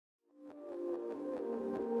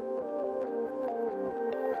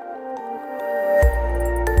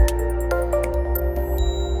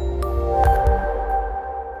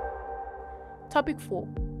Topic 4.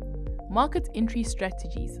 Market entry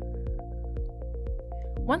strategies.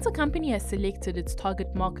 Once a company has selected its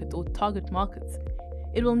target market or target markets,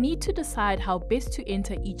 it will need to decide how best to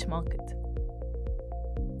enter each market.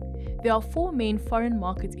 There are 4 main foreign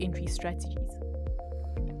market entry strategies.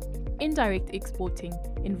 Indirect exporting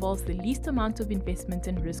involves the least amount of investment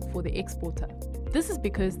and risk for the exporter. This is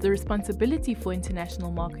because the responsibility for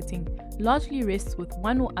international marketing largely rests with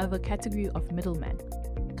one or other category of middleman.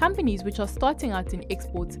 Companies which are starting out in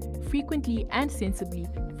exports frequently and sensibly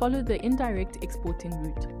follow the indirect exporting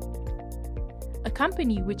route. A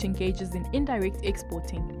company which engages in indirect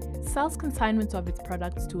exporting sells consignment of its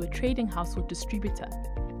products to a trading house or distributor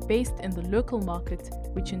based in the local market,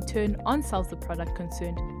 which in turn on-sells the product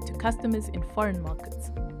concerned to customers in foreign markets.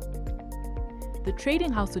 The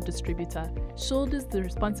trading house or distributor shoulders the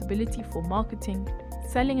responsibility for marketing,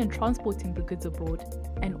 selling and transporting the goods abroad,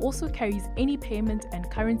 and also carries any payment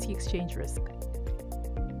and currency exchange risk.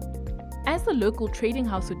 As the local trading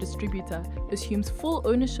house or distributor assumes full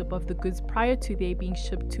ownership of the goods prior to their being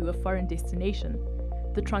shipped to a foreign destination,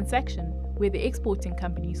 the transaction, where the exporting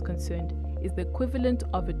company is concerned, is the equivalent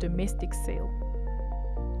of a domestic sale.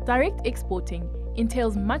 Direct exporting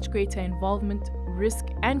entails much greater involvement, risk,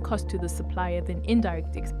 and cost to the supplier than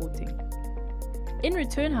indirect exporting. In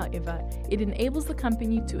return, however, it enables the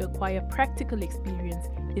company to acquire practical experience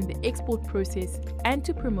in the export process and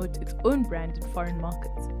to promote its own brand in foreign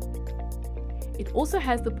markets. It also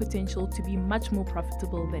has the potential to be much more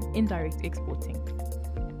profitable than indirect exporting.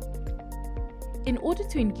 In order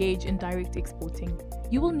to engage in direct exporting,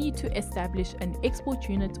 you will need to establish an export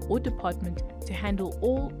unit or department to handle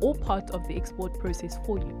all or part of the export process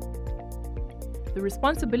for you. The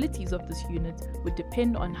responsibilities of this unit would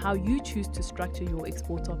depend on how you choose to structure your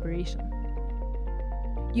export operation.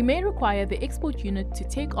 You may require the export unit to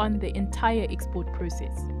take on the entire export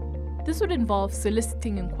process. This would involve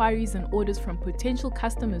soliciting inquiries and orders from potential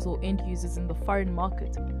customers or end users in the foreign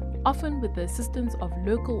market, often with the assistance of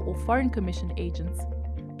local or foreign commission agents,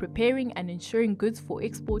 preparing and ensuring goods for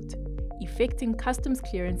export, effecting customs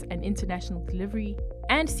clearance and international delivery,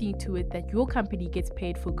 and seeing to it that your company gets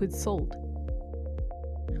paid for goods sold.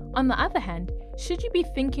 On the other hand, should you be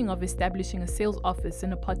thinking of establishing a sales office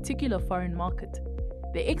in a particular foreign market,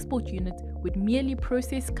 the export unit would merely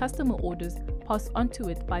process customer orders passed onto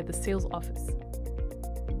it by the sales office.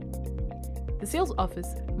 The sales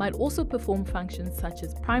office might also perform functions such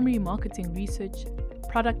as primary marketing research,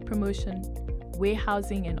 product promotion,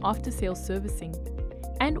 warehousing and after-sales servicing,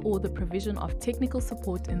 and/or the provision of technical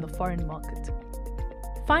support in the foreign market.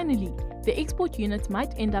 Finally, the export unit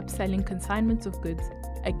might end up selling consignments of goods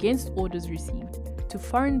against orders received to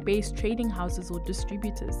foreign-based trading houses or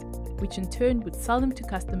distributors, which in turn would sell them to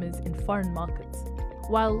customers in foreign markets.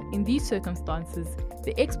 While in these circumstances,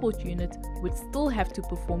 the export unit would still have to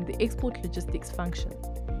perform the export logistics function.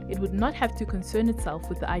 It would not have to concern itself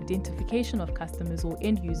with the identification of customers or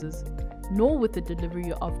end users, nor with the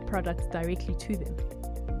delivery of products directly to them.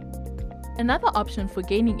 Another option for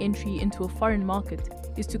gaining entry into a foreign market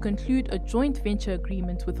is to conclude a joint venture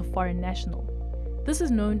agreement with a foreign national. This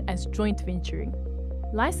is known as joint venturing.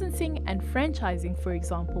 Licensing and franchising, for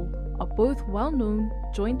example, are both well-known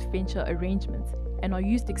joint venture arrangements and are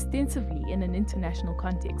used extensively in an international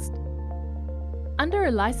context. Under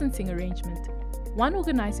a licensing arrangement, one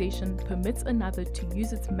organization permits another to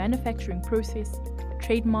use its manufacturing process,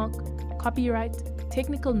 trademark, copyright,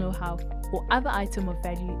 technical know-how, or other item of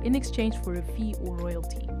value in exchange for a fee or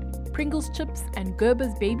royalty. Pringles chips and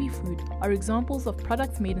Gerber's baby food are examples of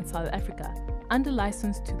products made in South Africa under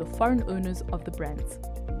license to the foreign owners of the brands.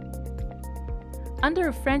 Under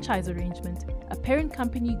a franchise arrangement, a parent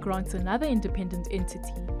company grants another independent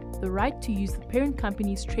entity the right to use the parent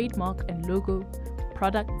company's trademark and logo,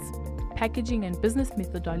 products, packaging and business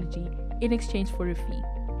methodology in exchange for a fee.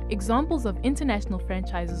 Examples of international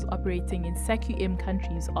franchises operating in SACUM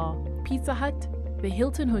countries are Pizza Hut, the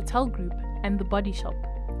Hilton Hotel Group, and The Body Shop.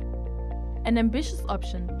 An ambitious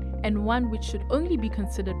option, and one which should only be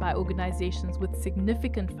considered by organizations with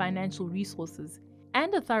significant financial resources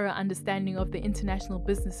and a thorough understanding of the international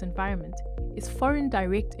business environment, is foreign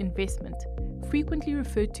direct investment, frequently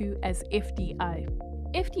referred to as FDI.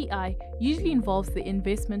 FDI usually involves the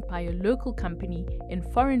investment by a local company in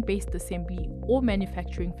foreign-based assembly or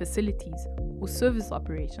manufacturing facilities or service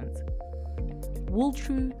operations.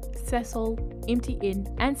 Wooltrue, Sasol,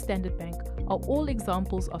 MTN, and Standard Bank are all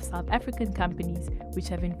examples of South African companies which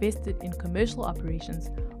have invested in commercial operations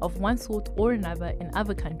of one sort or another in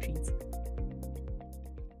other countries.